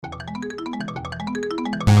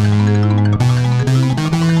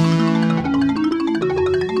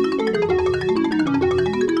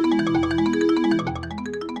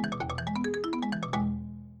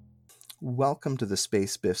welcome to the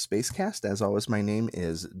Space Biff Spacecast. As always, my name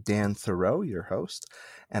is Dan Thoreau, your host,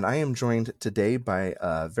 and I am joined today by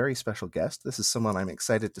a very special guest. This is someone I'm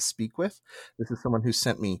excited to speak with. This is someone who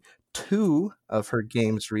sent me 2 of her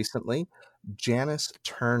games recently, Janice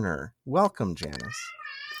Turner. Welcome, Janice.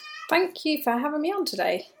 Thank you for having me on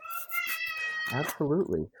today.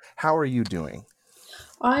 Absolutely. How are you doing?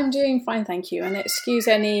 I'm doing fine, thank you. And excuse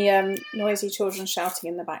any noisy children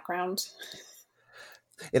shouting in the background.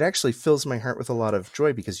 It actually fills my heart with a lot of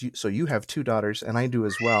joy because you have 2 daughters and I do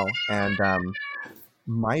as well. And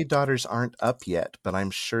my daughters aren't up yet, but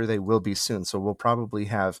I'm sure they will be soon. So we'll probably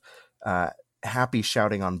have happy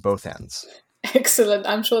shouting on both ends. Excellent.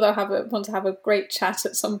 I'm sure they'll want to have a great chat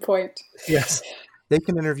at some point. Yes. They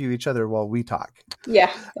can interview each other while we talk.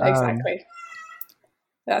 Yeah, exactly.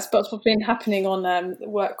 That's what's been happening on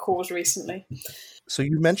work calls recently. So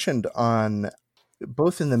you mentioned on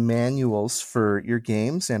both in the manuals for your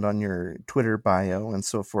games and on your Twitter bio and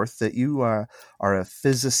so forth that you are a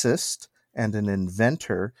physicist and an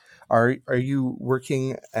inventor. Are you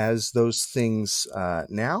working as those things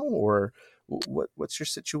now, or what's your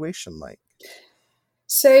situation like?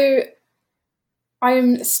 So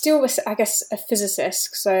I'm still, I guess, a physicist,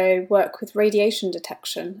 so I work with radiation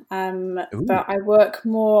detection, but I work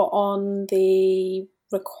more on the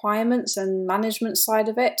requirements and management side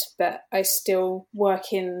of it, but I still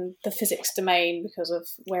work in the physics domain because of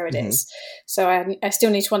where it is. So I still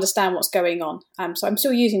need to understand what's going on. So I'm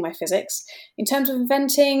still using my physics. In terms of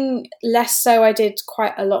inventing, less so. I did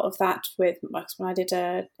quite a lot of that when I did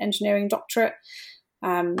an engineering doctorate.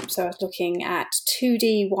 So I was looking at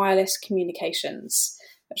 2D wireless communications,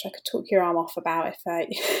 which I could talk your arm off about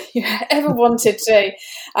if you ever wanted to.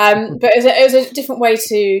 But it was a different way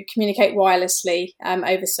to communicate wirelessly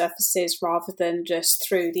over surfaces rather than just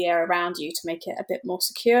through the air around you to make it a bit more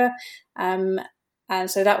secure. And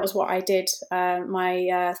so that was what I did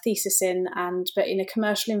my thesis in, but in a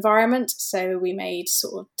commercial environment. So we made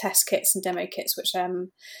sort of test kits and demo kits, which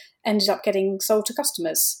ended up getting sold to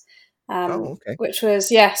customers. Okay. Which was,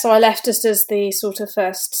 so I left just as the sort of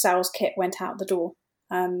first sales kit went out the door,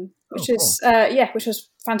 which was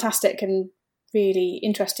fantastic and really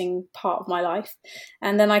interesting part of my life.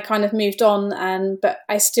 And then I kind of moved on, but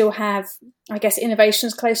I still have, I guess,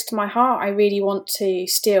 innovations close to my heart. I really want to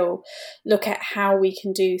still look at how we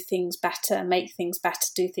can do things better, make things better,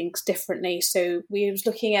 do things differently. So we was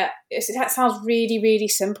looking at, that sounds really, really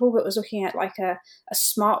simple, but was looking at like a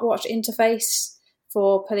smartwatch interface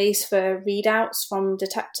for police for readouts from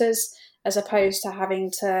detectors, as opposed to having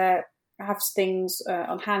to have things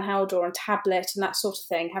on handheld or on tablet and that sort of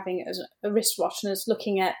thing, having it as a wristwatch, and as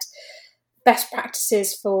looking at best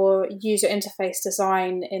practices for user interface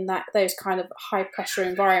design in those kind of high pressure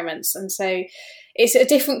environments. And so it's a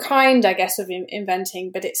different kind, I guess, of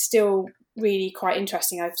inventing, but it's still really quite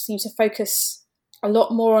interesting. I seem to focus a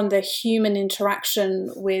lot more on the human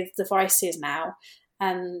interaction with devices now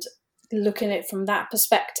and looking at it from that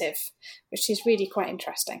perspective, which is really quite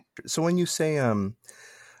interesting. So when you say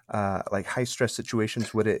like high stress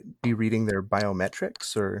situations, would it be reading their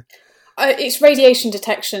biometrics or? It's radiation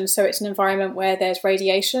detection, so it's an environment where there's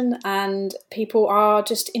radiation and people are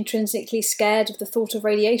just intrinsically scared of the thought of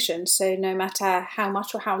radiation. So no matter how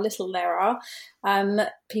much or how little there are,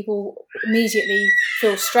 people immediately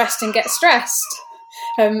feel stressed and get stressed.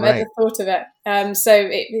 At the thought of it. So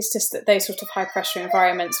it's just that those sort of high pressure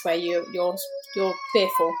environments where you're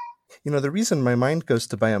fearful. You know, the reason my mind goes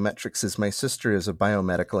to biometrics is my sister is a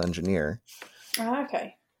biomedical engineer.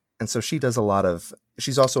 Okay. And so she's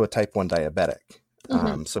also a type 1 diabetic.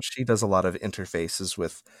 So she does a lot of interfaces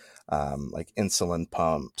with like insulin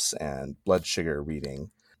pumps and blood sugar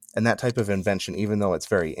reading. And that type of invention, even though it's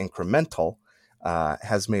very incremental,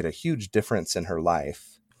 has made a huge difference in her life.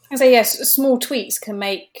 So yes, small tweaks can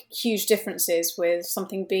make huge differences with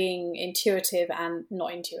something being intuitive and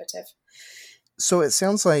not intuitive. So it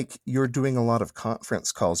sounds like you're doing a lot of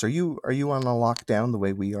conference calls. Are you on a lockdown the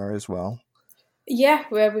way we are as well? Yeah,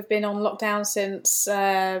 we've been on lockdown since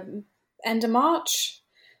end of March,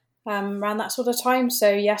 around that sort of time.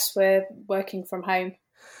 So yes, we're working from home.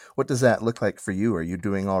 What does that look like for you? Are you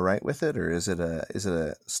doing all right with it, or is it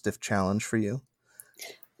a stiff challenge for you?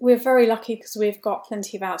 We're very lucky because we've got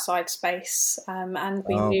plenty of outside space, and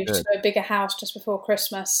we moved to a bigger house just before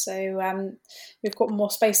Christmas. So we've got more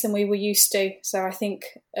space than we were used to. So I think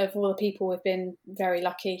of all the people, we've been very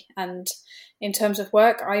lucky. And in terms of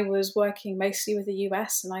work, I was working mostly with the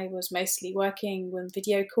US, and I was mostly working with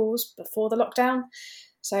video calls before the lockdown.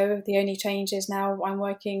 So the only change is now I'm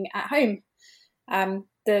working at home.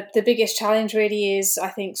 The biggest challenge really is, I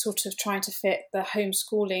think, sort of trying to fit the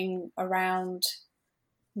homeschooling around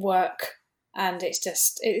work and it's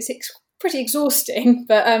pretty exhausting.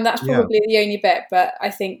 But that's Yeah. probably the only bit. But I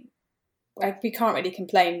think we can't really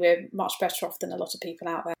complain. We're much better off than a lot of people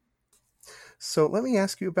out there. So let me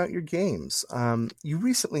ask you about your games. You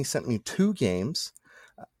recently sent me 2 games,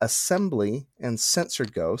 Assembly and Sensor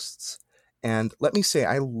Ghosts. And let me say,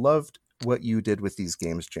 I loved what you did with these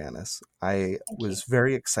games, Janice. I was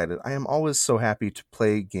very excited. I am always so happy to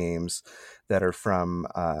play games that are from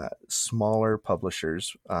smaller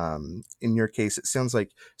publishers. In your case, it sounds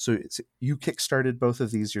like you kickstarted both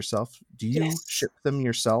of these yourself. Do you ship them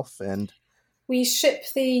yourself? And we ship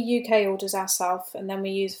the UK orders ourselves, and then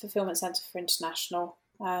we use a fulfillment centre for international.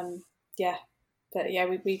 We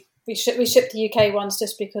ship the UK ones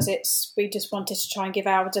just because we just wanted to try and give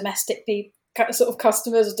our domestic sort of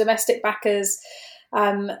customers or domestic backers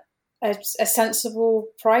a sensible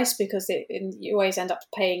price, because you always end up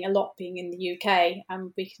paying a lot being in the UK,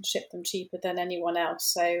 and we can ship them cheaper than anyone else.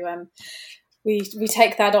 So we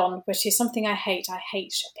take that on, which is something I hate. I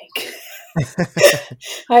hate shipping.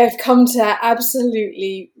 I have come to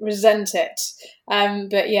absolutely resent it.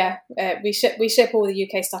 But yeah, we ship all the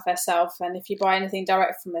UK stuff ourselves, and if you buy anything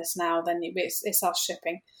direct from us now, then it's us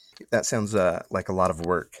shipping. That sounds like a lot of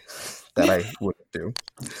work that I wouldn't do.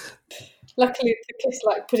 Luckily, it's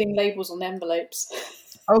like putting labels on envelopes.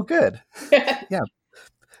 Oh, good. Yeah.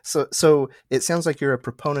 So it sounds like you're a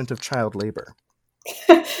proponent of child labor.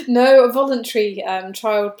 No, a voluntary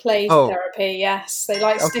child play therapy. Yes, they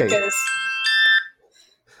like stickers.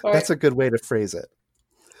 Okay. That's a good way to phrase it.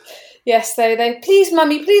 Yes, they please,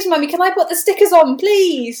 mummy, can I put the stickers on,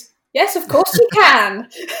 please? Yes, of course you can.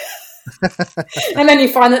 And then you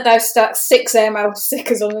find that they've stuck 6 airmail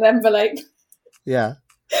stickers on an envelope. Yeah.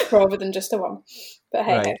 Rather than just the one. But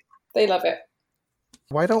hey, they love it.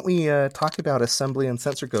 Why don't we talk about Assembly and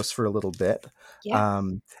Sensor Ghosts for a little bit? Yeah.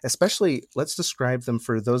 Especially, let's describe them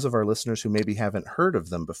for those of our listeners who maybe haven't heard of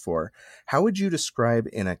them before. How would you describe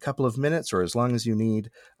in a couple of minutes, or as long as you need,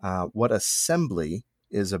 what Assembly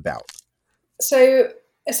is about? So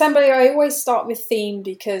Assembly, I always start with theme,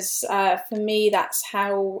 because for me, that's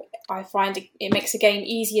how I find it makes a game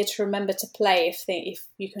easier to remember to play if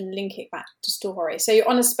you can link it back to story. So you're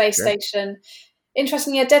on a space station.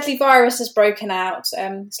 Interestingly, a deadly virus has broken out,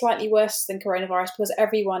 slightly worse than coronavirus, because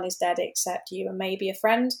everyone is dead except you and maybe a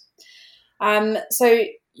friend. So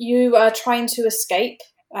you are trying to escape.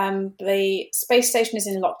 The space station is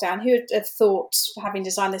in lockdown. Who would have thought, having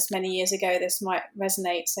designed this many years ago, this might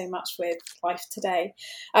resonate so much with life today?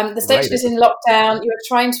 The station is in lockdown. You are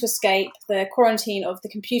trying to escape the quarantine of the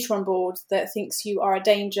computer on board that thinks you are a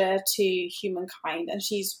danger to humankind, and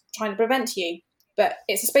she's trying to prevent you. But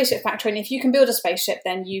it's a spaceship factory, and if you can build a spaceship,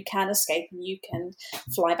 then you can escape and you can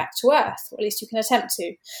fly back to Earth, or at least you can attempt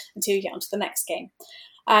to, until you get onto the next game.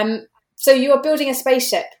 So you are building a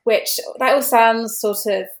spaceship, which that all sounds sort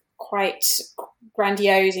of quite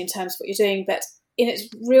grandiose in terms of what you're doing, but in its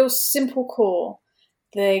real simple core,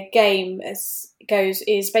 the game is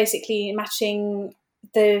basically matching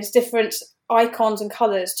those different icons and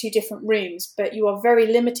colours to different rooms, but you are very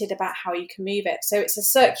limited about how you can move it. So it's a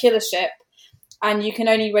circular ship, and you can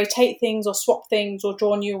only rotate things or swap things or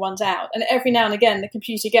draw new ones out. And every now and again, the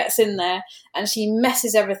computer gets in there and she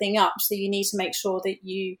messes everything up. So you need to make sure that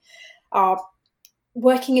you are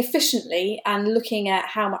working efficiently and looking at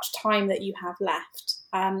how much time that you have left.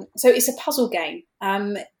 So it's a puzzle game.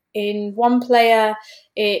 In one player,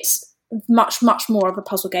 it's much, much more of a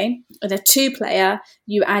puzzle game. In a 2-player,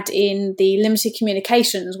 you add in the limited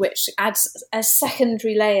communications, which adds a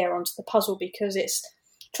secondary layer onto the puzzle, because it's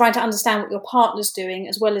trying to understand what your partner's doing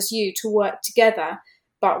as well as you to work together,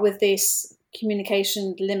 but with these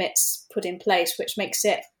communication limits put in place, which makes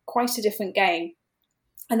it quite a different game.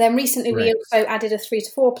 And then recently we also added a 3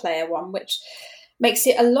 to 4 player one, which makes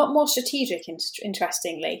it a lot more strategic,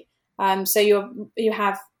 interestingly. So you're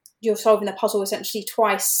solving the puzzle essentially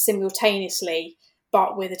twice simultaneously,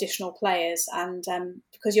 but with additional players. And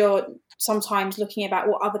because you're sometimes looking about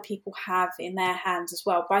what other people have in their hands as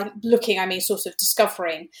well. By looking, I mean sort of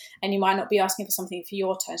discovering, and you might not be asking for something for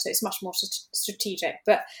your turn, so it's much more strategic.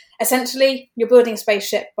 But essentially, you're building a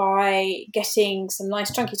spaceship by getting some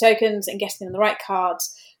nice chunky tokens and getting them the right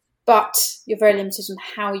cards, but you're very limited on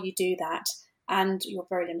how you do that, and you're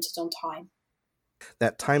very limited on time.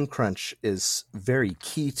 That time crunch is very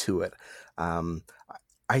key to it.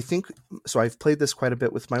 I think, so I've played this quite a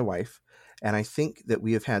bit with my wife, and I think that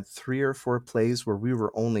we have had 3 or 4 plays where we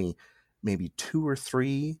were only maybe 2 or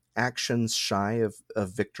 3 actions shy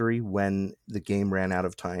of victory when the game ran out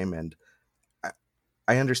of time, and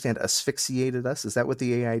I understand asphyxiated us. Is that what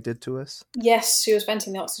the AI did to us? Yes, she was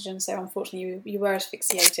venting the oxygen, so unfortunately you were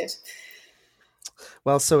asphyxiated.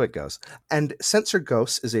 Well, so it goes. And Sensor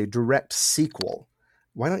Ghosts is a direct sequel.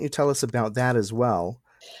 Why don't you tell us about that as well?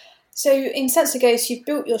 So in Sensor Ghosts, you've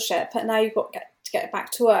built your ship, and now you've got to get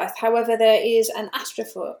back to Earth. However, there is an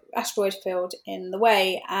asteroid field in the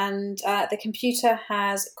way, and the computer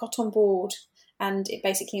has got on board, and it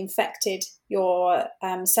basically infected your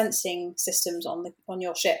sensing systems on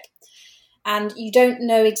your ship. And you don't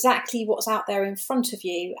know exactly what's out there in front of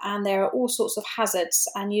you, and there are all sorts of hazards,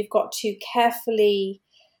 and you've got to carefully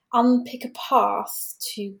unpick a path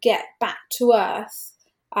to get back to Earth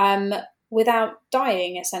without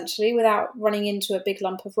dying, essentially, without running into a big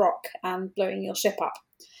lump of rock and blowing your ship up.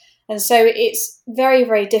 And so it's very,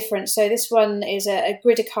 very different. So this one is a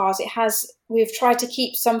grid of cards. We've tried to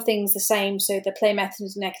keep some things the same. So the play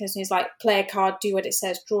mechanism is like play a card, do what it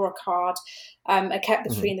says, draw a card, are kept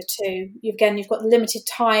between the two. You've got limited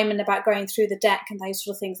time and about going through the deck and those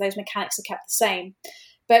sort of things. Those mechanics are kept the same.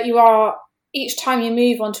 But each time you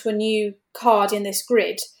move onto a new card in this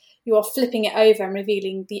grid, you are flipping it over and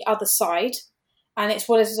revealing the other side. And it's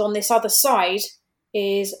what is on this other side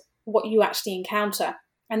is what you actually encounter.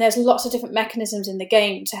 And there's lots of different mechanisms in the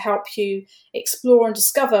game to help you explore and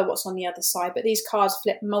discover what's on the other side. But these cards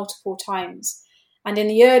flip multiple times. And in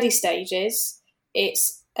the early stages,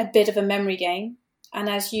 it's a bit of a memory game. And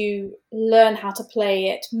as you learn how to play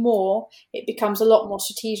it more, it becomes a lot more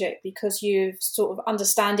strategic because you're sort of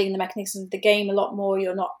understanding the mechanisms of the game a lot more.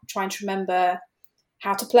 You're not trying to remember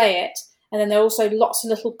how to play it. And then there are also lots of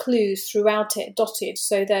little clues throughout it dotted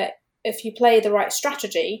so that if you play the right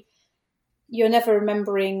strategy, you're never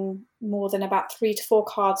remembering more than about 3 to 4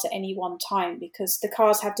 cards at any one time because the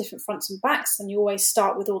cards have different fronts and backs, and you always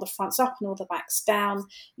start with all the fronts up and all the backs down.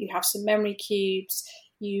 You have some memory cubes.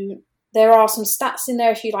 There are some stats in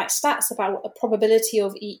there if you like stats about what the probability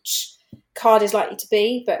of each card is likely to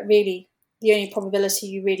be, but really the only probability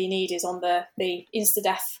you really need is on the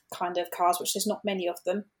insta-death kind of cards, which there's not many of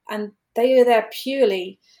them. And they are there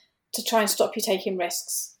purely to try and stop you taking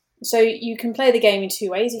risks. So you can play the game in 2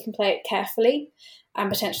 ways. You can play it carefully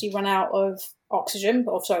and potentially run out of oxygen,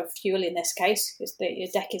 or fuel in this case, because your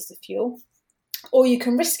deck is the fuel. Or you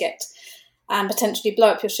can risk it and potentially blow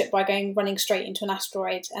up your ship by running straight into an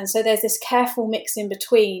asteroid. And so there's this careful mix in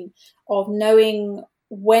between of knowing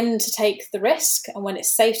when to take the risk and when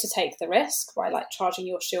it's safe to take the risk, right, like charging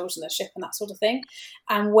your shields and the ship and that sort of thing,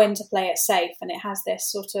 and when to play it safe. And it has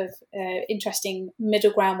this sort of interesting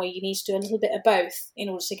middle ground where you need to do a little bit of both in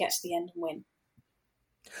order to get to the end and win.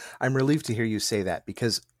 I'm relieved to hear you say that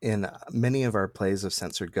because in many of our plays of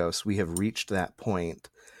Censored Ghosts, we have reached that point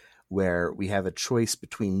where we have a choice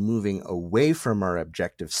between moving away from our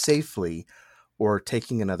objective safely or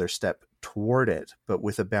taking another step toward it, but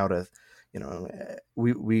with about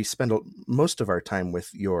we spend most of our time with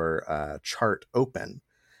your chart open.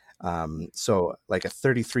 So like a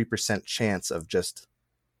 33% chance of just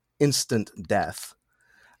instant death.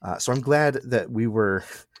 So I'm glad that we were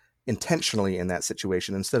intentionally in that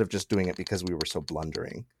situation instead of just doing it because we were so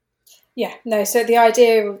blundering. Yeah, no. So the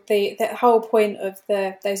idea, the whole point of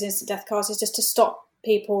those instant death cards is just to stop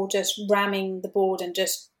people just ramming the board and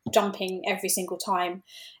just jumping every single time.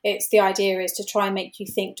 It's the idea is to try and make you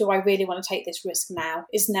think, do I really want to take this risk now?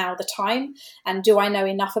 Is now the time? And do I know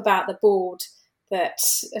enough about the board that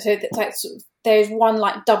there's one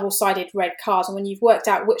like double-sided red card, and when you've worked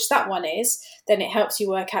out which that one is, then it helps you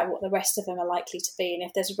work out what the rest of them are likely to be. And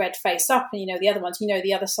if there's a red face up and you know the other ones, you know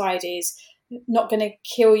the other side is not going to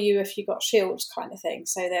kill you if you've got shields kind of thing.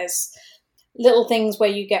 So there's little things where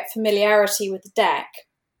you get familiarity with the deck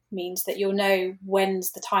means that you'll know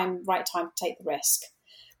when's the right time to take the risk,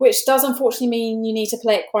 which does unfortunately mean you need to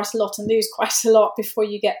play it quite a lot and lose quite a lot before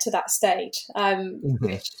you get to that stage,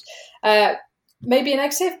 which may be a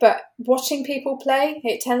negative, but watching people play,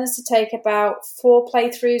 it tends to take about 4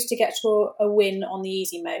 playthroughs to get to a win on the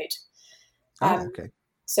easy mode. Okay.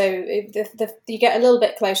 So you get a little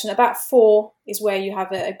bit closer, and about 4 is where you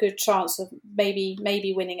have a good chance of maybe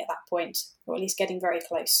winning at that point, or at least getting very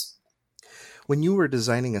close. When you were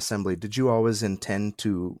designing Assembly, did you always intend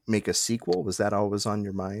to make a sequel? Was that always on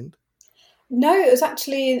your mind? No, it was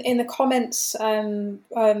actually in the comments on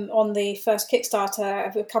the first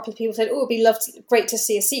Kickstarter. A couple of people said, "Oh, it'd be great to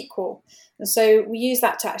see a sequel," and so we used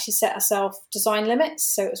that to actually set ourselves design limits.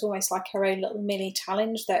 So it was almost like our own little mini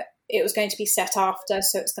challenge that it was going to be set after.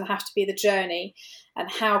 So it's going to have to be the journey,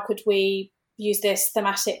 and how could we use this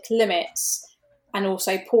thematic limits and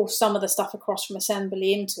also pull some of the stuff across from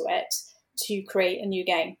Assembly into it to create a new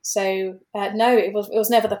game. So no, it was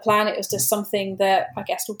never the plan. It was just something that I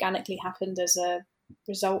guess organically happened as a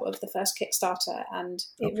result of the first Kickstarter, and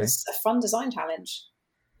it was a fun design challenge.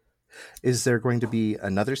 Is there going to be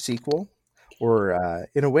another sequel, Or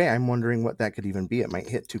in a way, I'm wondering what that could even be. It might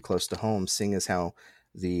hit too close to home, seeing as how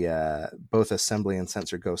the both assembly and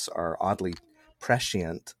sensor ghosts are oddly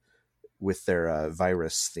prescient with their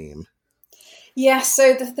virus theme. Yeah,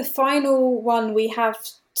 so the final one we have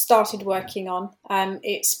started working on,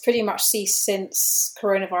 it's pretty much ceased since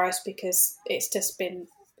coronavirus because it's just been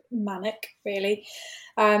manic, really.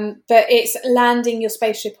 But it's landing your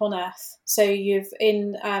spaceship on Earth. So you've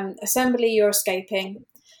in assembly, you're escaping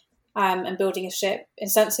and building a ship. In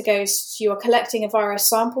Sensor Ghost, you are collecting a virus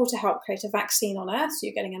sample to help create a vaccine on Earth. So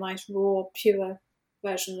you're getting a nice, raw, pure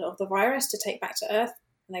version of the virus to take back to Earth.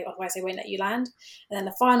 Otherwise they won't let you land. And then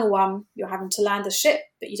the final one, you're having to land the ship,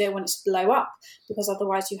 but you don't want it to blow up because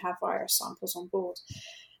otherwise you have virus samples on board.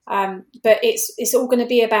 But it's all going to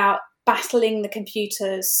be about battling the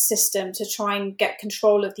computer's system to try and get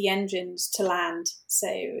control of the engines to land. So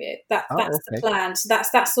that's the plan. So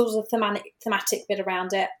that's sort of the thematic bit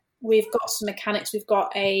around it. We've got some mechanics. We've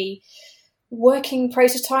got a working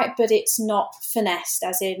prototype, but it's not finessed,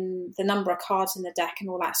 as in the number of cards in the deck and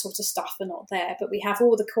all that sort of stuff are not there. But we have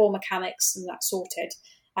all the core mechanics and that sorted.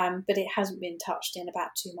 But it hasn't been touched in about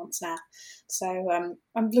 2 months now. So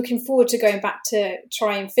I'm looking forward to going back to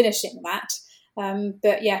try and finishing that.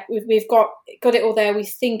 But yeah, we've got it all there. We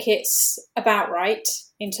think it's about right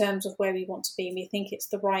in terms of where we want to be, and we think it's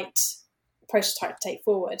the right prototype to take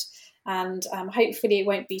forward. And hopefully it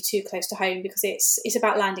won't be too close to home because it's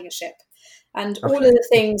about landing a ship. And all of the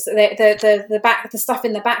things, the stuff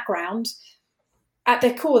in the background, at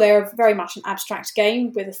their core, they're very much an abstract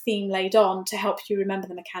game with a theme laid on to help you remember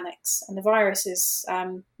the mechanics. And the virus is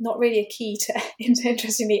not really a key to,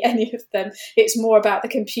 interestingly, any of them. It's more about the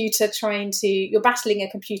computer you're battling a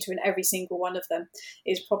computer in every single one of them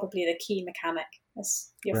is probably the key mechanic as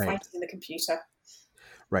you're fighting the computer.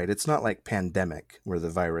 Right. It's not like Pandemic where the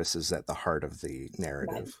virus is at the heart of the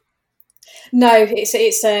narrative. Right. No, it's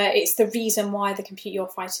the reason why you're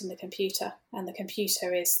fighting the computer, and the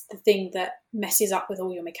computer is the thing that messes up with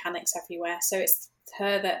all your mechanics everywhere. So it's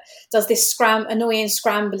her that does this annoying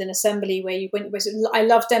scramble in assembly where I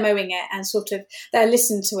love demoing it and sort of they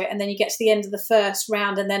listen to it, and then you get to the end of the first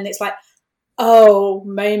round, and then it's like, oh,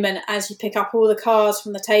 moment as you pick up all the cards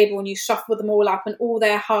from the table and you shuffle them all up, and all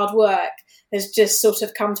their hard work has just sort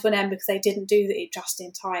of come to an end because they didn't do it just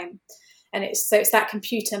in time. And it's that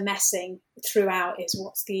computer messing throughout is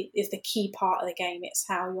the key part of the game. It's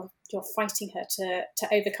how you're fighting her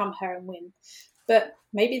to overcome her and win. But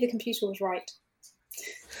maybe the computer was right.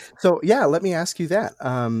 So yeah, let me ask you that.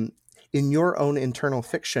 In your own internal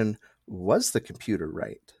fiction, was the computer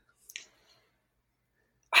right?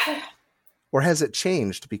 Or has it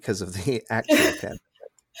changed because of the actual pandemic?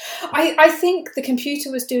 I think the computer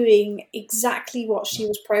was doing exactly what she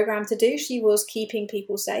was programmed to do. She was keeping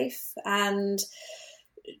people safe, and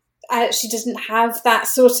she doesn't have that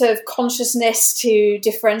sort of consciousness to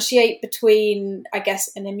differentiate between, I guess,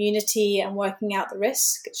 an immunity and working out the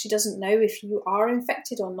risk. She doesn't know if you are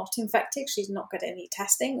infected or not infected. She's not got any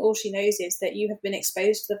testing. All she knows is that you have been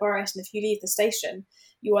exposed to the virus, and if you leave the station,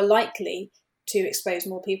 you are likely to expose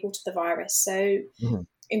more people to the virus. So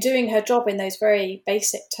in doing her job in those very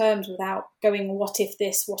basic terms without going, what if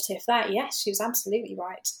this, what if that? Yes, she was absolutely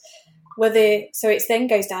right. So it then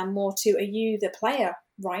goes down more to, are you the player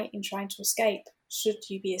right in trying to escape? Should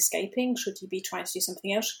you be escaping? Should you be trying to do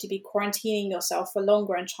something else? Should you be quarantining yourself for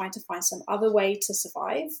longer and trying to find some other way to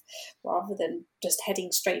survive rather than just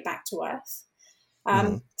heading straight back to Earth?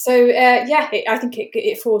 I think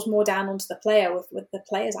it falls more down onto the player with the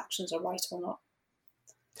player's actions are right or not.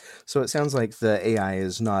 So it sounds like the AI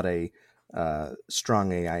is not a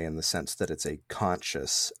strong AI in the sense that it's a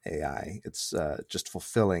conscious AI. It's just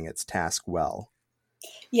fulfilling its task well.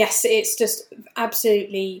 Yes, it's just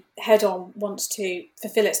absolutely head on wants to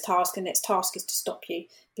fulfill its task, and its task is to stop you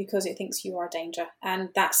because it thinks you are a danger. And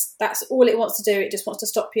that's all it wants to do. It just wants to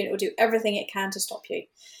stop you, and it will do everything it can to stop you.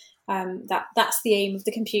 That's the aim of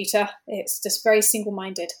the computer. It's just very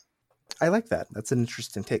single-minded. I like that. That's an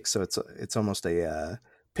interesting take. So it's almost a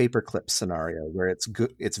paperclip scenario where it's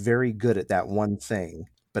good. It's very good at that one thing,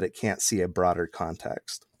 but it can't see a broader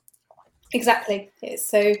context. Exactly. It's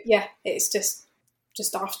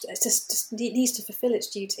just after it just needs to fulfill its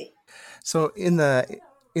duty. So in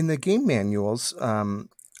the game manuals,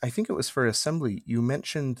 I think it was for Assembly, you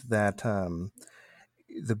mentioned that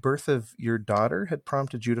the birth of your daughter had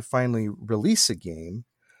prompted you to finally release a game.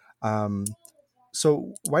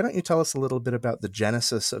 So why don't you tell us a little bit about the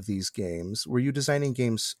genesis of these games? Were you designing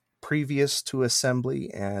games previous to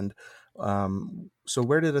Assembly? And so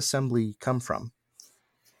where did Assembly come from?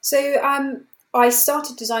 So I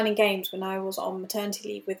started designing games when I was on maternity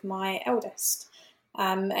leave with my eldest.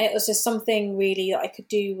 And it was just something really that I could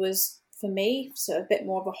do was for me, so a bit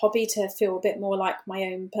more of a hobby to feel a bit more like my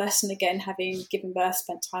own person again, having given birth,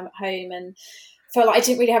 spent time at home, and felt like I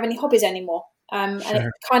didn't really have any hobbies anymore. And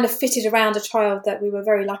it kind of fitted around a child that we were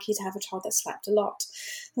very lucky to have, a child that slept a lot.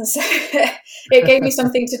 And so it gave me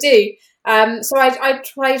something to do. So I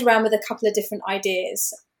played around with a couple of different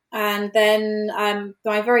ideas. And then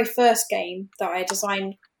my very first game that I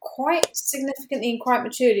designed quite significantly and quite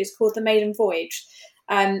maturely is called The Maiden Voyage,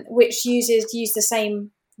 which used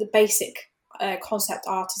the basic concept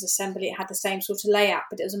art as Assembly. It had the same sort of layout,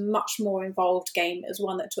 but it was a much more involved game. It was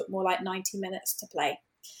one that took more like 90 minutes to play.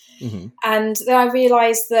 Mm-hmm. And then I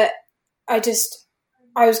realised that I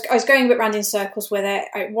was going a bit round in circles with it.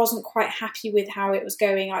 I wasn't quite happy with how it was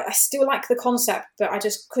going. I still like the concept, but I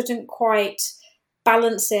just couldn't quite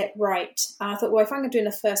balance it right. And I thought, well, if I'm doing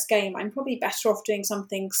a first game, I'm probably better off doing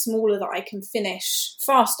something smaller that I can finish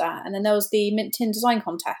faster. And then there was the Mint Tin Design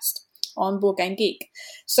Contest on Board Game Geek.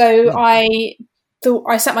 So I thought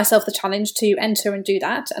I set myself the challenge to enter and do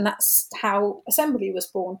that, and that's how Assembly was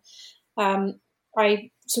born.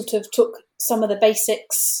 I sort of took some of the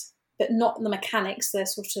basics, but not the mechanics, the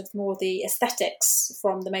sort of more the aesthetics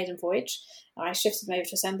from the Maiden Voyage. I shifted them over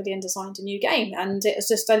to Assembly and designed a new game. And it was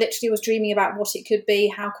just, I literally was dreaming about what it could be.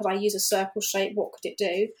 How could I use a circle shape? What could it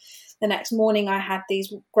do? The next morning I had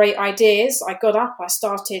these great ideas. I got up, I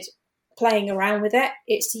started playing around with it.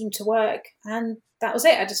 It seemed to work. And that was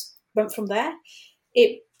it. I just went from there.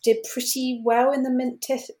 It did pretty well in the Mint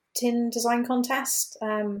Tin Design Contest.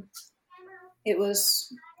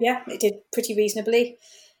 It did pretty reasonably.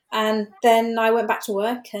 And then I went back to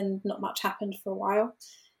work and not much happened for a while.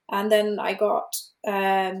 And then I got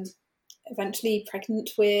eventually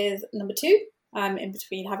pregnant with number 2, in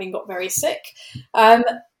between having got very sick. And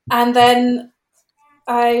then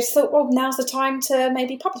I thought, well, now's the time to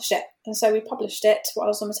maybe publish it. And so we published it while I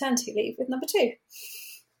was on maternity leave with number 2.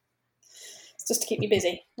 It's just to keep me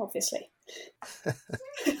busy, obviously.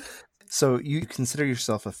 So you consider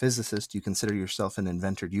yourself a physicist, you consider yourself an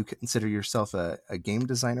inventor, do you consider yourself a game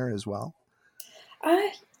designer as well?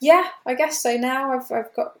 Yeah, I guess so. Now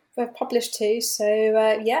I've published 2,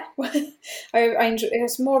 so yeah. I enjoy,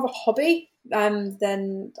 it's more of a hobby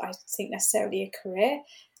than I think necessarily a career.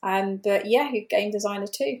 But yeah, game designer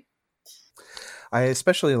too. I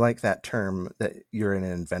especially like that term that you're an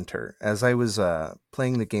inventor. As I was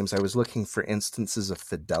playing the games, I was looking for instances of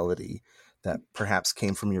fidelity that perhaps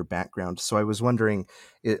came from your background. So I was wondering,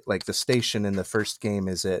 like the station in the first game,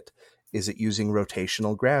 is it using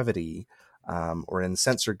rotational gravity? Or in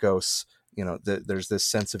Sensor Ghosts, there's this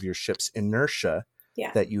sense of your ship's inertia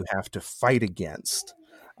that you have to fight against.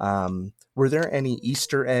 Were there any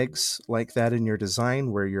Easter eggs like that in your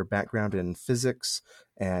design where your background in physics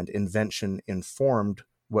and invention informed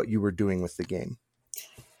what you were doing with the game?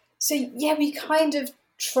 So yeah, we kind of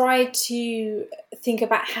tried to think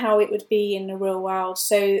about how it would be in the real world.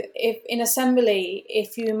 So if in Assembly,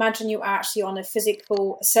 if you imagine you're actually on a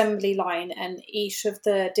physical assembly line and each of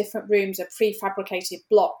the different rooms are prefabricated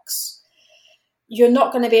blocks, you're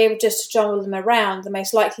not going to be able just to jumble them around. The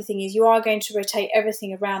most likely thing is you are going to rotate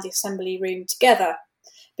everything around the assembly room together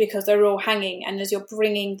because they're all hanging, and as you're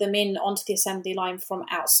bringing them in onto the assembly line from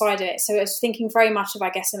outside it. So it's thinking very much of, I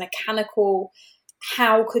guess, a mechanical,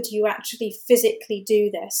 how could you actually physically do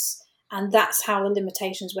this? And that's how the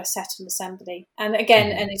limitations were set on Assembly. And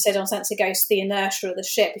again, and it said on Sensor Ghost, the inertia of the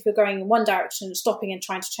ship, if you're going in one direction, stopping and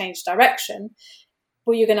trying to change direction,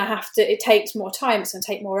 well, you're going to have to, it takes more time, it's going to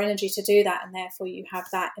take more energy to do that, and therefore you have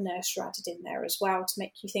that inertia added in there as well to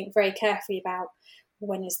make you think very carefully about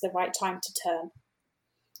when is the right time to turn.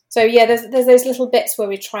 So yeah, there's those little bits where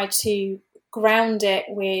we try to ground it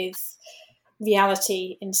with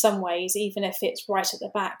reality in some ways, even if it's right at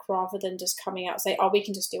the back, rather than just coming out and say, oh, we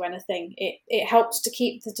can just do anything. It helps to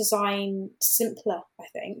keep the design simpler, I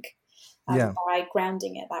think, by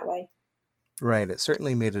grounding it that way. Right. It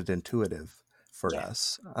certainly made it intuitive for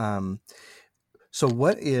us. So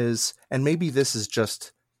what is, and maybe this is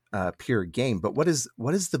just pure game, but what is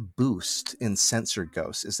the boost in Sensor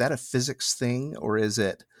Ghosts? Is that a physics thing, or is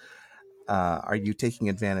it, are you taking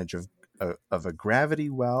advantage of a gravity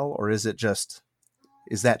well, or is that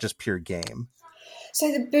just pure game?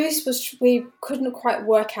 So the boost was, we couldn't quite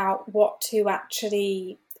work out what to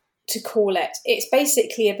actually to call it. It's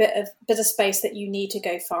basically a bit of space that you need to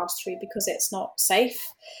go fast through because it's not safe.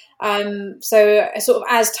 So sort of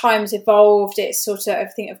as time's evolved, it's sort of, I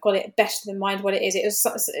think I've got it better in mind what it is. It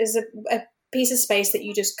is a piece of space that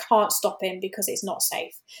you just can't stop in because it's not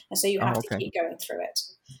safe, and so you have to keep going through it.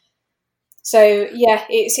 So yeah,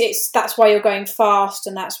 it's that's why you're going fast,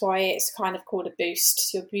 and that's why it's kind of called a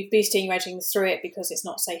boost. You'll be boosting your edging through it because it's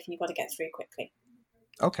not safe and you've got to get through quickly.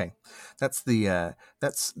 Okay, that's the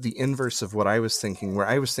inverse of what I was thinking. Where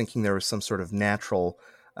I was thinking there was some sort of natural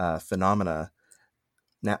phenomena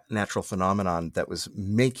natural phenomenon that was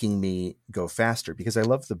making me go faster, because I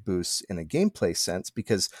love the boosts in a gameplay sense,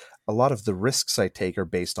 because a lot of the risks I take are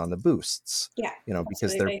based on the boosts. Yeah, because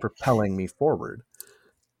absolutely. they're propelling me forward.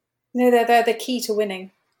 No, they're the key to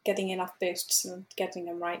winning, getting enough boosts and getting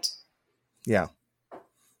them right. Yeah.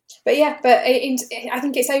 But yeah, I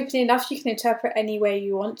think it's open enough. You can interpret any way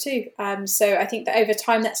you want to. So I think that over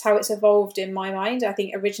time, that's how it's evolved in my mind. I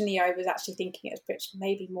think originally I was actually thinking it was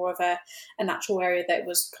maybe more of a natural area that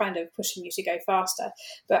was kind of pushing you to go faster.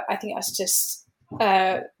 But I think that's just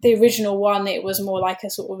the original one. It was more like a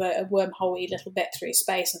sort of a wormhole-y little bit through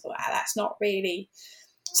space. I thought, that's not really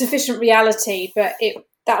sufficient reality. But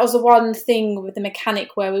that was the one thing with the mechanic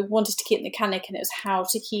where we wanted to keep the mechanic, and it was how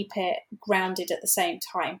to keep it grounded at the same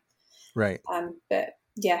time. Right. But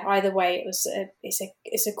yeah, either way,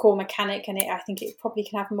 it's a core mechanic, and I think it probably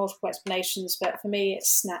can have multiple explanations. But for me,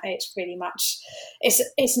 it's really much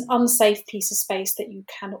it's an unsafe piece of space that you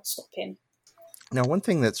cannot stop in. Now, one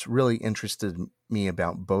thing that's really interested me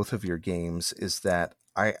about both of your games is that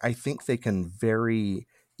I think they can very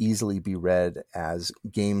easily be read as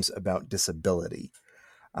games about disability.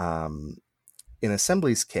 In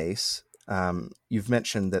Assembly's case, you've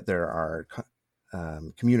mentioned that there are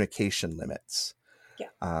communication limits.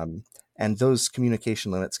 Yeah. And those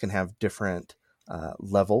communication limits can have different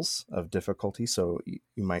levels of difficulty. So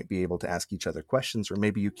you might be able to ask each other questions, or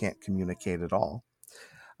maybe you can't communicate at all,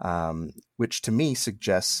 which to me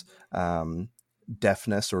suggests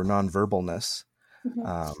deafness or nonverbalness.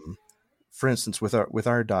 Mm-hmm. For instance, with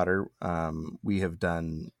our daughter,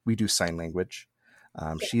 we do sign language.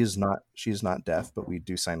 Yeah. She is not deaf, but we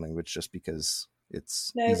do sign language just because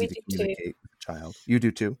it's easy to communicate with a child. You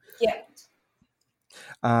do too. Yeah.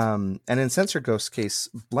 And in Sensor Ghost's case,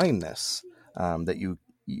 blindness, that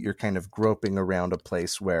you're kind of groping around a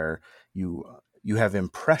place where you have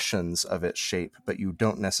impressions of its shape, but you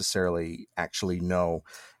don't necessarily actually know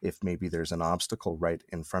if maybe there's an obstacle right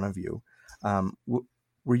in front of you.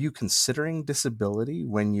 Were you considering disability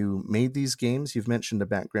when you made these games? You've mentioned a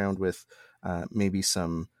background with maybe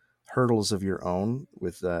some hurdles of your own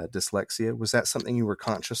with dyslexia. Was that something you were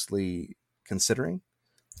consciously considering?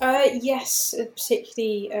 Yes,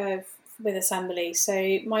 particularly with assembly.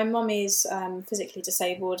 So my mum is physically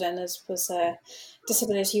disabled and was a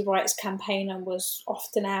disability rights campaigner and was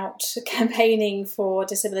often out campaigning for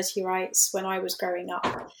disability rights when I was growing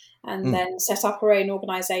up, and then set up her own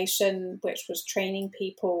organisation which was training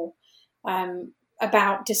people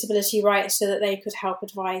about disability rights so that they could help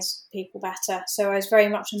advise people better. So I was very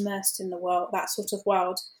much immersed in the world, that sort of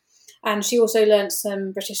world. And she also learnt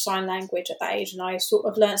some British Sign Language at that age, and I sort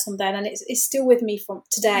of learnt some then, and it's still with me from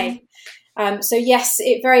today. So yes,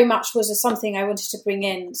 it very much was something I wanted to bring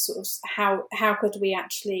in, sort of how could we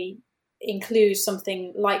actually include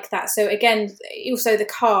something like that. So again, also the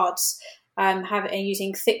cards,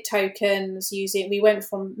 using thick tokens, we went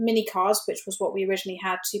from mini cards, which was what we originally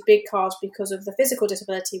had, to big cards because of the physical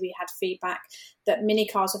disability. We had feedback that mini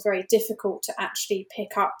cards are very difficult to actually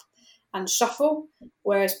pick up and shuffle,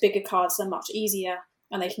 whereas bigger cards are much easier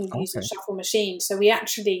and they can use the shuffle machine. So we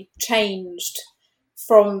actually changed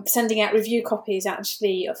from sending out review copies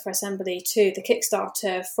actually for assembly to the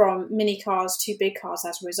Kickstarter from mini cards to big cards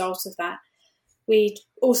as a result of that. We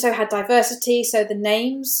also had diversity, so the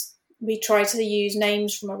names, we tried to use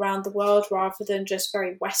names from around the world rather than just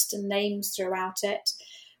very Western names throughout it.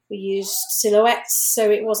 We used silhouettes,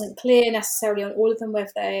 so it wasn't clear necessarily on all of them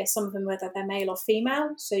whether they're male or female.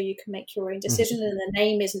 So you can make your own decision, and the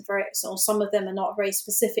name isn't very. So some of them are not very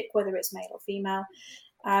specific whether it's male or female.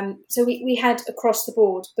 So we had across the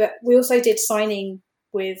board, but we also did signing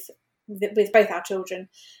with both our children.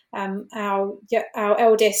 Our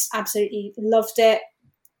eldest absolutely loved it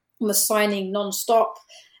and was signing non-stop,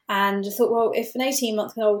 and I thought, well, if an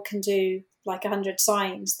 18-month-old can do like 100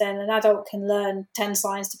 signs, then an adult can learn 10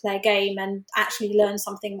 signs to play a game and actually learn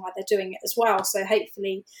something while they're doing it as well. So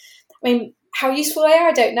hopefully, I mean, how useful they are,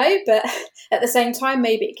 I don't know, but at the same time,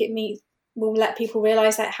 maybe will let people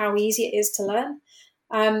realise that how easy it is to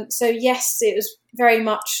learn. So yes, it was very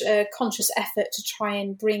much a conscious effort to try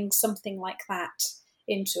and bring something like that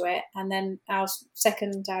into it. And then our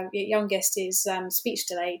youngest is speech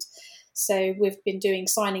delayed. So we've been doing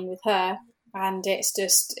signing with her. And it's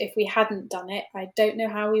just, if we hadn't done it, I don't know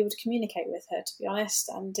how we would communicate with her, to be honest.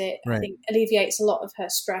 And I think, alleviates a lot of her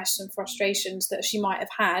stress and frustrations that she might have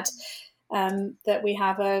had, that we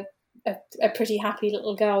have a a pretty happy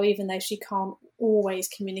little girl, even though she can't always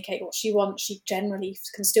communicate what she wants. She generally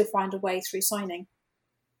can still find a way through signing.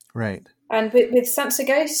 Right. And with Sansa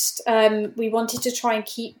Ghost, we wanted to try and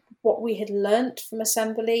keep what we had learnt from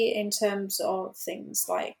Assembly in terms of things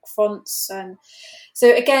like fonts. And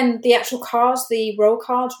so again, the actual cards, the role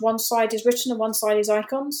cards, one side is written and one side is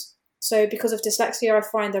icons. So because of dyslexia, I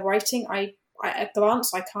find the writing, I at a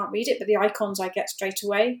glance, I can't read it, but the icons I get straight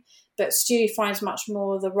away. But Stewie finds much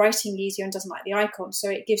more the writing easier and doesn't like the icons.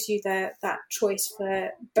 So it gives you that choice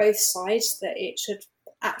for both sides, that it should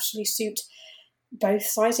actually suit both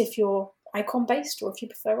sides if you're icon based or if you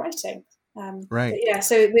prefer writing. Right. Yeah,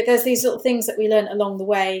 so there's these little things that we learned along the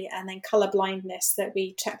way, and then colour blindness, that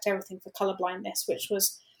we checked everything for colour blindness, which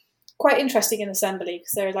was quite interesting in Assembly,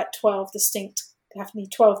 because there are like 12 distinct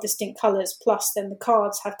colours, plus then the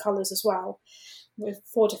cards have colours as well, with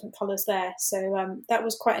 4 different colours there. So that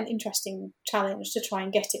was quite an interesting challenge to try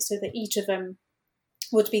and get it so that each of them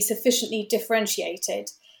would be sufficiently differentiated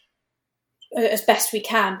as best we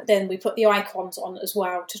can, but then we put the icons on as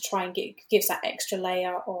well to try and gives that extra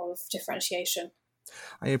layer of differentiation.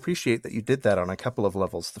 I appreciate that you did that on a couple of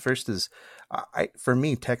levels. The first is, for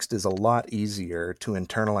me, text is a lot easier to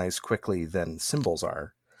internalize quickly than symbols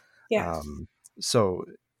are. Yeah. So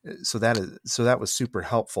that was super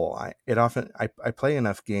helpful. I play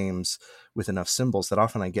enough games with enough symbols that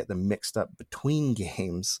often I get them mixed up between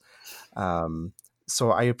games.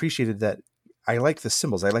 So I appreciated that. I like the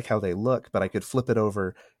symbols. I like how they look, but I could flip it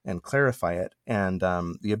over and clarify it. And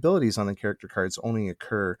the abilities on the character cards only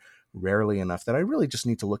occur rarely enough that I really just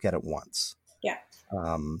need to look at it once. Yeah.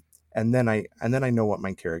 And then I know what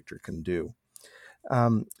my character can do.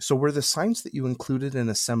 So were the signs that you included in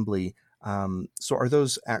Assembly, so are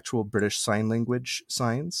those actual British Sign Language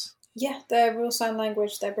signs? Yeah, they're real sign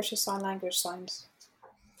language. They're British Sign Language signs.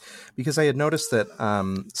 Because I had noticed that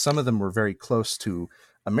some of them were very close to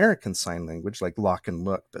American Sign Language, like lock and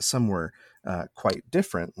look, but some were quite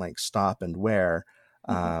different, like stop and where,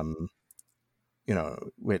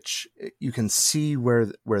 which you can see where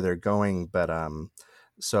they're going, but in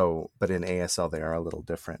ASL they are a little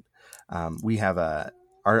different. We have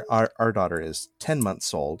our daughter is 10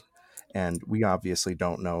 months old, and we obviously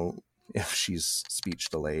don't know if she's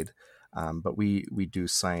speech delayed. But we do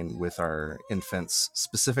sign with our infants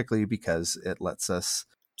specifically because it lets us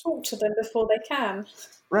talk to them before they can.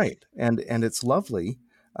 Right. And it's lovely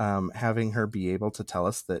having her be able to tell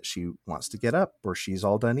us that she wants to get up, or she's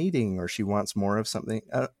all done eating, or she wants more of something,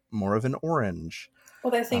 more of an orange. Or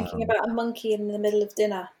they're thinking about a monkey in the middle of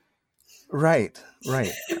dinner. Right.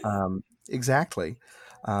 Exactly.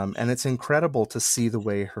 And it's incredible to see the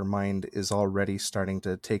way her mind is already starting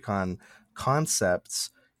to take on concepts,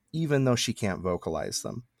 even though she can't vocalize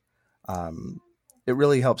them. It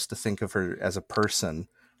really helps to think of her as a person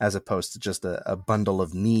as opposed to just a bundle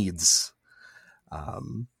of needs.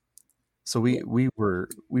 So we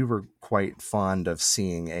were quite fond of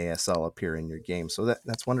seeing ASL appear in your game. So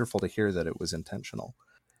that's wonderful to hear that it was intentional.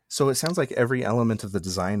 So it sounds like every element of the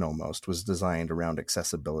design almost was designed around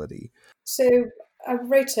accessibility. So I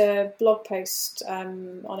wrote a blog post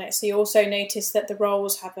on it. So you also notice that the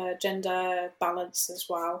roles have a gender balance as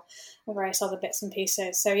well, and various other bits and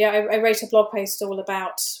pieces. So yeah, I wrote a blog post all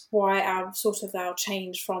about why our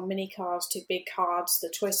change from mini cards to big cards, the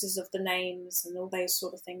choices of the names, and all those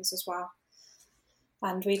sort of things as well.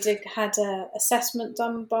 And we had an assessment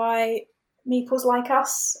done by Meeples Like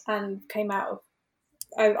Us, and came out.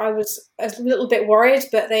 I was a little bit worried,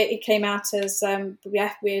 but it came out as we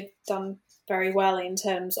had done very well in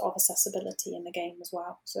terms of accessibility in the game as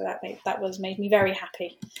well. So that made me very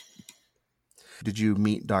happy. Did you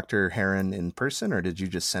meet Dr. Heron in person, or did you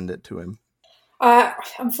just send it to him?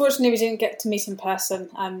 Unfortunately, we didn't get to meet in person,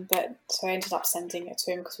 but so I ended up sending it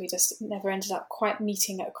to him because we just never ended up quite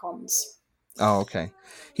meeting at cons. Oh, okay.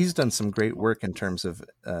 He's done some great work in terms of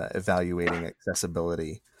evaluating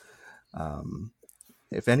accessibility.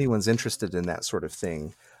 If anyone's interested in that sort of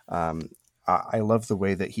thing, I love the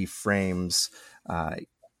way that he frames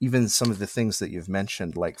even some of the things that you've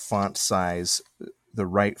mentioned, like font size, the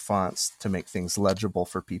right fonts to make things legible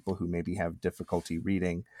for people who maybe have difficulty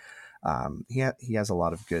reading. He has a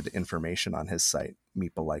lot of good information on his site,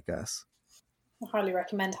 Meeple Like Us. I highly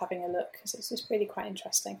recommend having a look because it's just really quite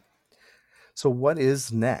interesting. So what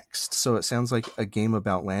is next? So it sounds like a game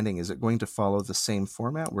about landing. Is it going to follow the same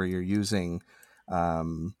format where you're using a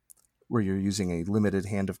limited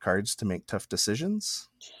hand of cards to make tough decisions?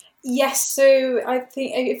 Yes, so I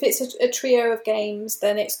think if it's a trio of games,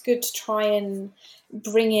 then it's good to try and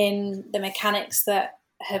bring in the mechanics that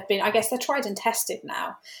have been, I guess they're tried and tested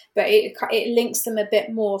now, but it links them a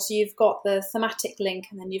bit more. So you've got the thematic link,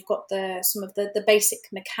 and then you've got some of the basic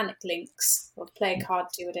mechanic links, or the player card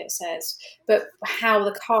do what it says, but how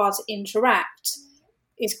the cards interact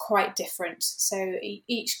is quite different. So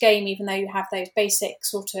each game, even though you have those basic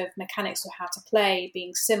sort of mechanics of how to play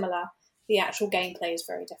being similar, the actual gameplay is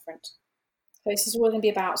very different. So this is all going to be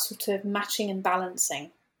about sort of matching and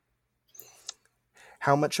balancing.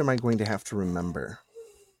 How much am I going to have to remember?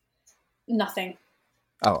 Nothing.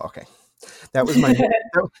 Oh, okay. That was my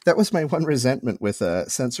that was my one resentment with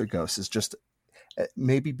Sensor Ghost, is just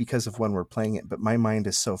maybe because of when we're playing it, but my mind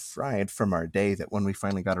is so fried from our day that when we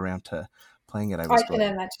finally got around to playing it, I can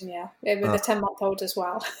imagine, yeah, with a 10-month-old as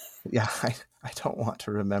well. Yeah, I don't want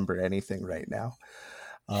to remember anything right now.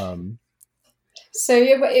 So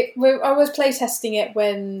I was playtesting it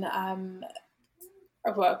when I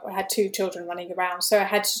had 2 children running around, so I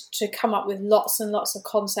had to come up with lots and lots of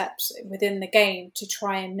concepts within the game to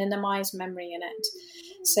try and minimise memory in it,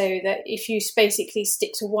 so that if you basically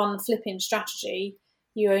stick to one flipping strategy,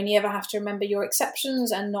 you only ever have to remember your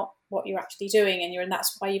exceptions and not what you're actually doing, and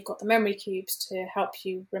that's why you've got the memory cubes to help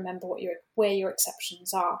you remember where your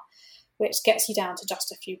exceptions are, which gets you down to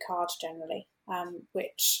just a few cards generally,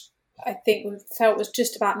 which I think we felt was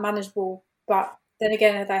just about manageable. But then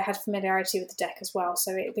again, they had familiarity with the deck as well,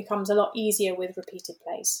 so it becomes a lot easier with repeated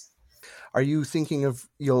plays. Are you thinking of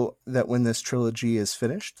that when this trilogy is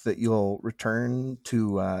finished, that you'll return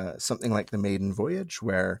to something like the Maiden Voyage,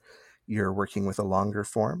 where you're working with a longer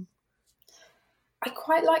form? I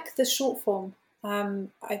quite like the short form.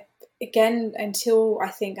 Until I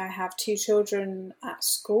think I have 2 children at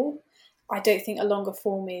school, I don't think a longer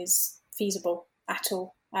form is feasible at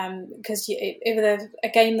all. Because if a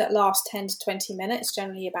game that lasts 10 to 20 minutes,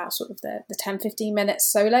 generally about sort of the 10-15 minutes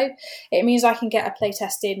solo, it means I can get a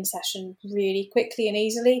playtest session really quickly and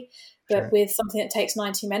easily. But Sure. with something that takes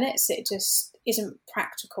 90 minutes, it just isn't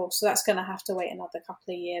practical. So that's going to have to wait another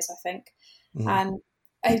couple of years, I think. Mm-hmm. And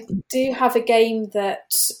I do have a game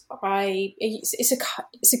that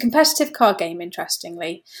it's a competitive card game,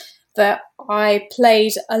 interestingly, that I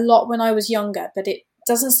played a lot when I was younger, but it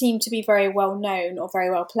doesn't seem to be very well known or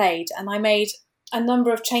very well played, and I made a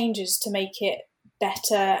number of changes to make it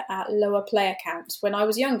better at lower player counts when I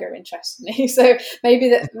was younger, interestingly. So maybe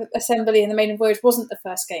the Assembly and the Maiden Voyage wasn't the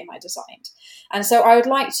first game I designed, and so I would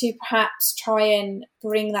like to perhaps try and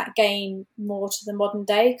bring that game more to the modern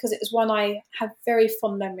day, because it was one I have very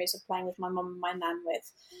fond memories of playing with my mum and my nan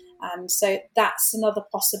with, and so that's another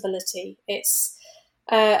possibility. It's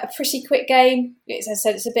a pretty quick game. As I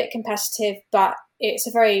said, it's a bit competitive, but it's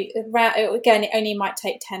it only might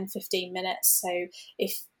take 10-15 minutes. So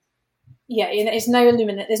there's no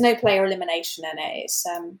player elimination in it. It's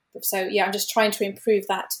I'm just trying to improve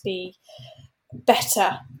that to be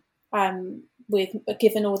better, with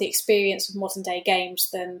given all the experience of modern day games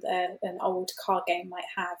than an old card game might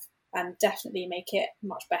have, and definitely make it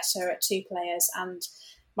much better at 2 players. And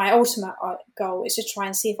my ultimate goal is to try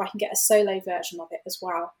and see if I can get a solo version of it as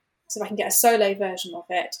well. So if I can get a solo version of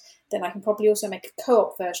it, then I can probably also make a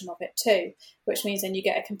co-op version of it too, which means then you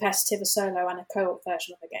get a competitive, a solo, and a co-op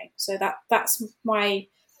version of the game. So that's my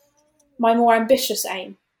more ambitious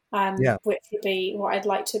aim, which would be what I'd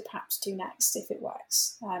like to perhaps do next if it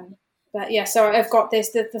works. So I've got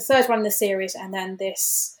this, the third one in the series, and then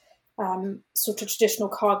this sort of traditional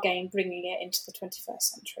card game, bringing it into the 21st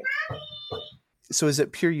century. So is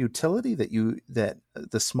it pure utility that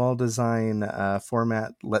the small design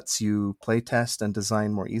format lets you play test and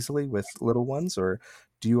design more easily with little ones, or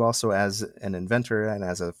do you also, as an inventor and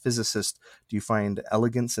as a physicist, do you find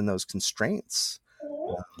elegance in those constraints?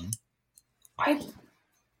 I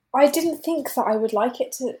didn't think that I would like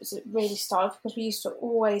it to really start, because we used to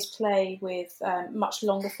always play with much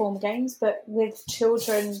longer form games, but with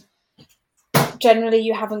children, generally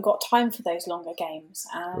you haven't got time for those longer games,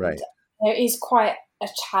 and right. There is quite a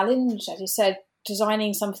challenge, as you said,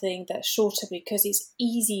 designing something that's shorter, because it's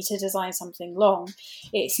easy to design something long.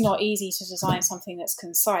 It's not easy to design something that's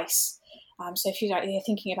concise. So if you're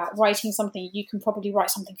thinking about writing something, you can probably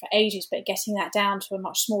write something for ages, but getting that down to a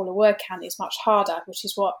much smaller word count is much harder, which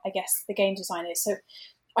is what I guess the game design is. So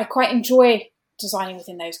I quite enjoy designing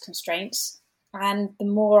within those constraints. And the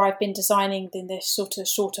more I've been designing in this sort of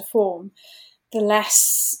shorter form, the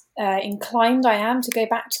less inclined I am to go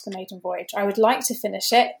back to the Maiden Voyage. I would like to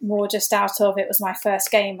finish it more just out of it was my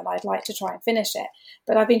first game and I'd like to try and finish it.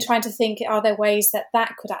 But I've been trying to think, are there ways that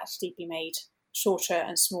could actually be made shorter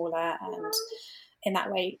and smaller and in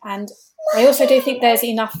that way? And I also do think there's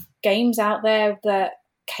enough games out there that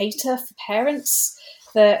cater for parents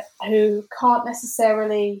who can't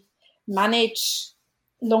necessarily manage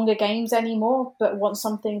longer games anymore, but want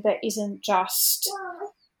something that isn't just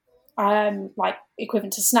like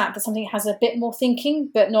equivalent to Snap, but something that has a bit more thinking,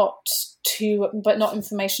 but not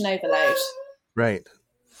information overload. Right.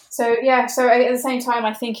 So yeah, so at the same time,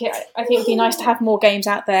 I think it would be nice to have more games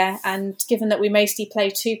out there. And given that we mostly play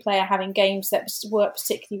 2-player, having games that work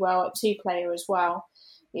particularly well at 2-player as well,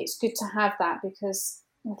 it's good to have that, because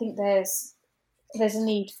I think there's a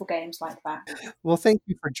need for games like that. Well, thank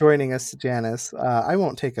you for joining us, Janice. I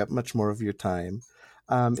won't take up much more of your time.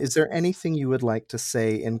 Is there anything you would like to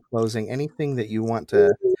say in closing? Anything that you want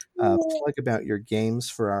to plug about your games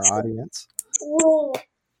for our audience?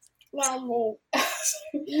 No, I'm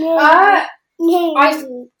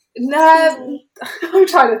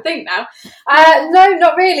trying to think now. No,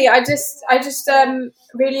 not really. I just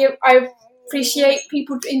really I appreciate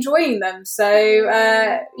people enjoying them. So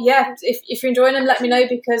yeah, if you're enjoying them, let me know,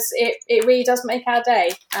 because it really does make our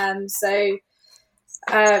day. So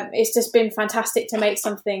it's just been fantastic to make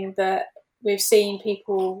something that we've seen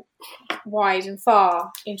people wide and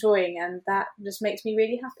far enjoying, and that just makes me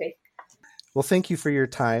really happy. Well, thank you for your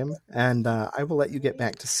time, and I will let you get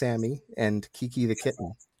back to Sammy and Kiki the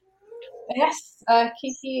kitten. Yes,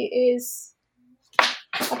 Kiki is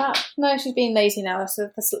she's being lazy now. So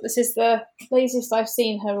this is the laziest I've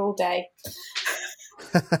seen her all day.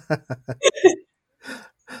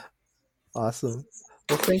 Awesome.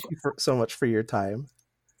 Well, thank you so much for your time.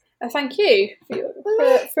 Thank you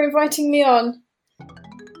for inviting me on.